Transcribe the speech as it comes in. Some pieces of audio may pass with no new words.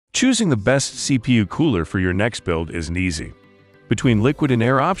Choosing the best CPU cooler for your next build isn't easy. Between liquid and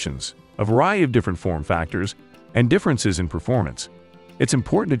air options, a variety of different form factors, and differences in performance, it's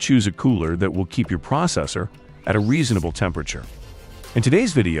important to choose a cooler that will keep your processor at a reasonable temperature. In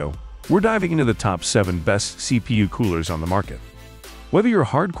today's video, we're diving into the top 7 best CPU coolers on the market. Whether you're a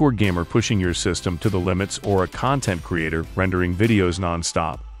hardcore gamer pushing your system to the limits or a content creator rendering videos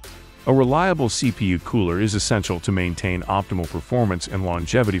non-stop, a reliable CPU cooler is essential to maintain optimal performance and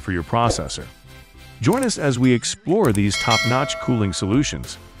longevity for your processor. Join us as we explore these top-notch cooling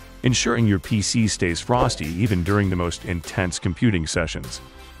solutions, ensuring your PC stays frosty even during the most intense computing sessions.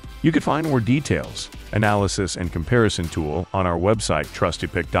 You can find more details, analysis, and comparison tool on our website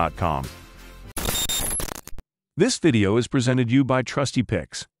trustypic.com. This video is presented to you by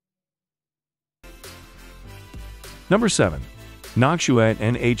TrustyPicks. Number 7. Noctua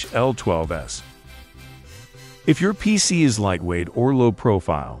NH-L12S. If your PC is lightweight or low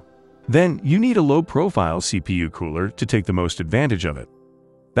profile, then you need a low-profile CPU cooler to take the most advantage of it.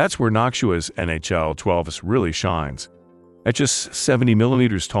 That's where Noctua's NH-L12S really shines. At just 70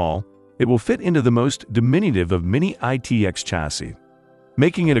 mm tall, it will fit into the most diminutive of mini ITX chassis,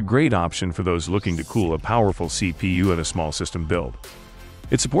 making it a great option for those looking to cool a powerful CPU at a small system build.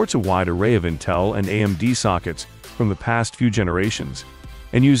 It supports a wide array of Intel and AMD sockets from the past few generations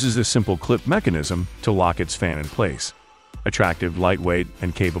and uses a simple clip mechanism to lock its fan in place. Attractive, lightweight,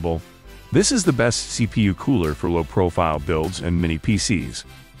 and capable, this is the best CPU cooler for low-profile builds and mini PCs.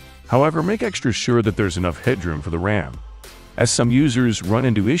 However, make extra sure that there's enough headroom for the RAM, as some users run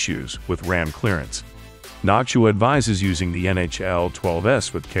into issues with RAM clearance. Noctua advises using the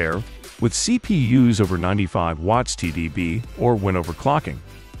NH-L12S with care, with CPUs over 95 watts TDP or when overclocking,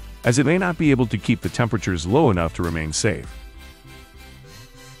 as it may not be able to keep the temperatures low enough to remain safe.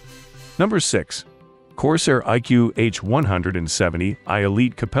 Number 6. Corsair Icue H170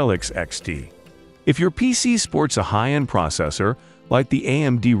 iElite Capellix XT. If your PC sports a high-end processor like the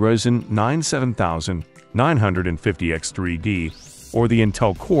AMD Ryzen 9 7950X3D or the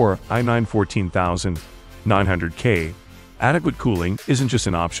Intel Core i9 14900K, adequate cooling isn't just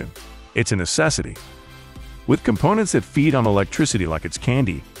an option, it's a necessity. With components that feed on electricity like it's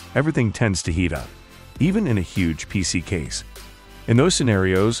candy, everything tends to heat up, even in a huge PC case. In those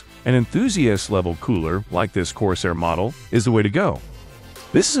scenarios, an enthusiast-level cooler like this Corsair model is the way to go.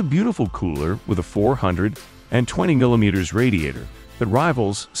 This is a beautiful cooler with a 420mm radiator that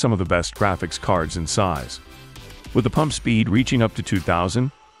rivals some of the best graphics cards in size. With the pump speed reaching up to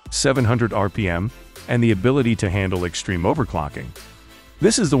 2,700 RPM and the ability to handle extreme overclocking,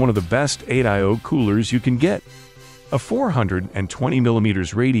 this is one of the best AIO coolers you can get. A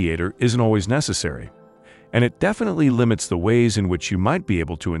 420mm radiator isn't always necessary, and it definitely limits the ways in which you might be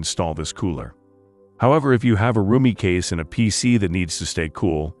able to install this cooler. However, if you have a roomy case and a PC that needs to stay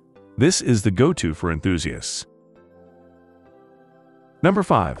cool, this is the go-to for enthusiasts. Number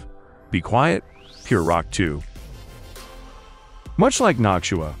 5. Be Quiet Pure-Rock 2. Much like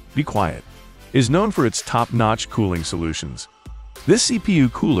Noctua, Be Quiet is known for its top-notch cooling solutions. This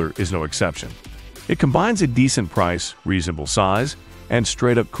CPU cooler is no exception. It combines a decent price, reasonable size, and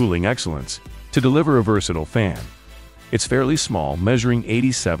straight-up cooling excellence to deliver a versatile fan. It's fairly small, measuring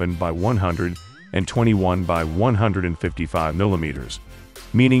 87 by 121 by 155 mm,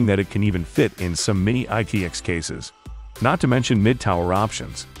 meaning that it can even fit in some mini ITX cases, not to mention mid-tower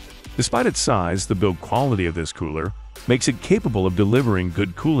options. Despite its size, the build quality of this cooler makes it capable of delivering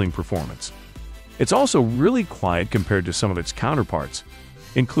good cooling performance. It's also really quiet compared to some of its counterparts,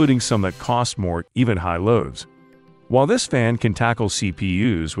 including some that cost more, even high loads. While this fan can tackle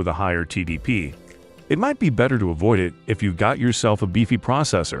CPUs with a higher TDP, it might be better to avoid it if you got yourself a beefy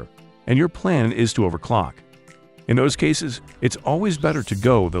processor and your plan is to overclock. In those cases, it's always better to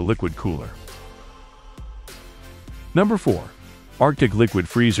go the liquid cooler. Number 4. Arctic Liquid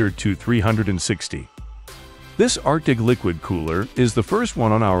Freezer 2360. This Arctic Liquid Cooler is the first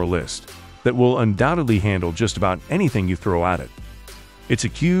one on our list that will undoubtedly handle just about anything you throw at it. It's a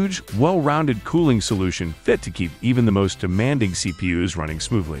huge, well-rounded cooling solution fit to keep even the most demanding CPUs running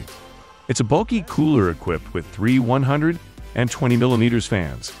smoothly. It's a bulky cooler equipped with 3 120mm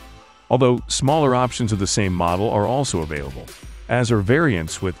fans, although smaller options of the same model are also available, as are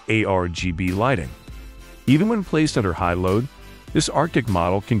variants with ARGB lighting. Even when placed under high load, this Arctic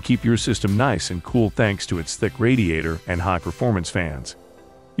model can keep your system nice and cool thanks to its thick radiator and high-performance fans.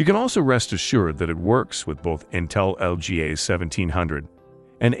 You can also rest assured that it works with both Intel LGA 1700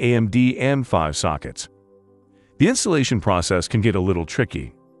 and AMD M5 sockets. The installation process can get a little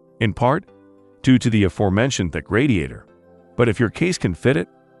tricky, in part due to the aforementioned thick radiator, but if your case can fit it,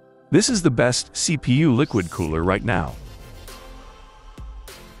 this is the best CPU liquid cooler right now.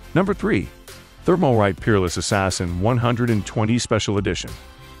 Number 3. Thermailright Peerless Assassin 120 Special Edition.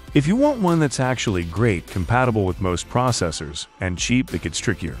 If you want one that's actually great, compatible with most processors, and cheap, it gets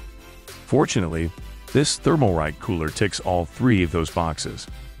trickier. Fortunately, this Thermailright cooler ticks all 3 of those boxes.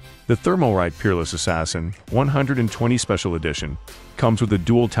 The Thermailright Peerless Assassin 120 Special Edition comes with a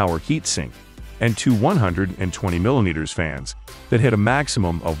dual-tower heatsink and 2 120mm fans that hit a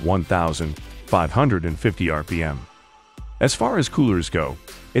maximum of 1,550 RPM. As far as coolers go,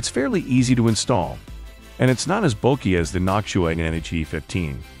 it's fairly easy to install, and it's not as bulky as the Noctua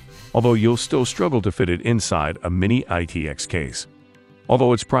NH-D15, although you'll still struggle to fit it inside a mini ITX case.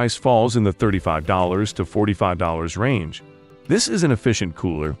 Although its price falls in the $35 to $45 range, this is an efficient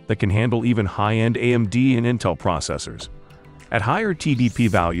cooler that can handle even high-end AMD and Intel processors. At higher TDP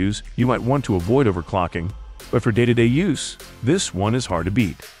values, you might want to avoid overclocking, but for day-to-day use, this one is hard to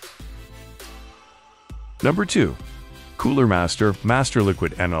beat. Number 2. Cooler Master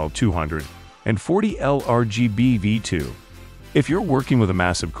Liquid NL240 RGB-V2. If you're working with a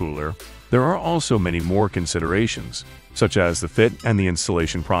massive cooler, there are also many more considerations, such as the fit and the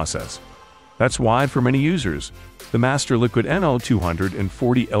installation process. That's why, for many users, the Master Liquid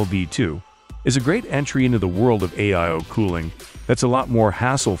NL240 LV2 is a great entry into the world of AIO cooling that's a lot more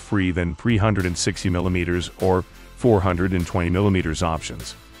hassle-free than 360mm or 420mm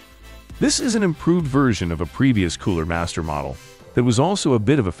options. This is an improved version of a previous Cooler Master model that was also a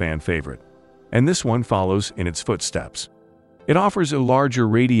bit of a fan favorite, and this one follows in its footsteps. It offers a larger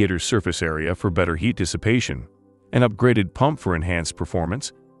radiator surface area for better heat dissipation, an upgraded pump for enhanced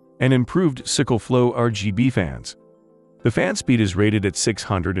performance, and improved sickle flow RGB fans. The fan speed is rated at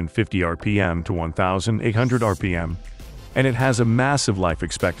 650 RPM to 1,800 RPM, and it has a massive life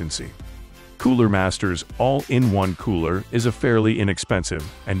expectancy. Cooler Master's all-in-one cooler is a fairly inexpensive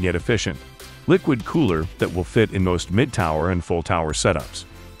and yet efficient liquid cooler that will fit in most mid-tower and full-tower setups.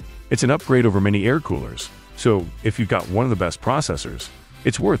 It's an upgrade over many air coolers, so if you've got one of the best processors,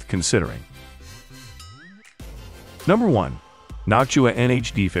 it's worth considering. Number 1. Noctua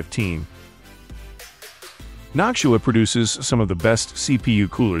NH-D15. Noctua produces some of the best CPU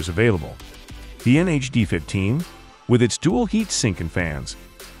coolers available. The NH-D15, with its dual heat sink and fans,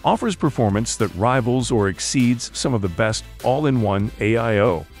 offers performance that rivals or exceeds some of the best all-in-one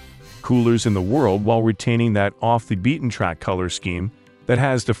AIO coolers in the world while retaining that off-the-beaten-track color scheme that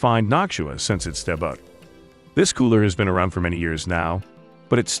has defined Noctua since its debut. This cooler has been around for many years now,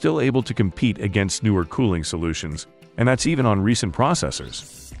 but it's still able to compete against newer cooling solutions, and that's even on recent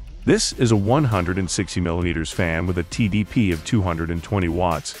processors. This is a 160mm fan with a TDP of 220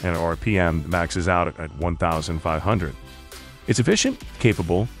 watts and an RPM that maxes out at 1,500. It's efficient,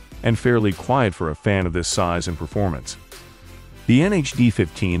 capable, and fairly quiet for a fan of this size and performance. The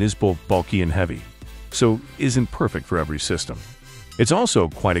NH-D15 is both bulky and heavy, so isn't perfect for every system. It's also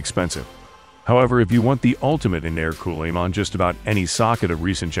quite expensive. However, if you want the ultimate in air cooling on just about any socket of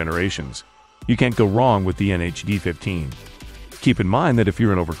recent generations, you can't go wrong with the NH-D15. Keep in mind that if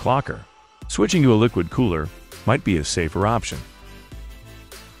you're an overclocker, switching to a liquid cooler might be a safer option.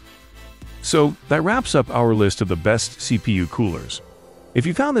 So that wraps up our list of the best CPU coolers. If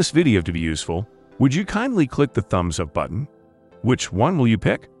you found this video to be useful, would you kindly click the thumbs up button? Which one will you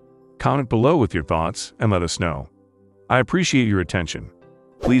pick? Comment below with your thoughts and let us know. I appreciate your attention.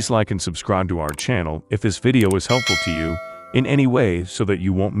 Please like and subscribe to our channel if this video is helpful to you in any way so that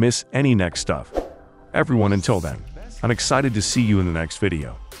you won't miss any next stuff. Everyone, until then, I'm excited to see you in the next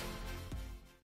video.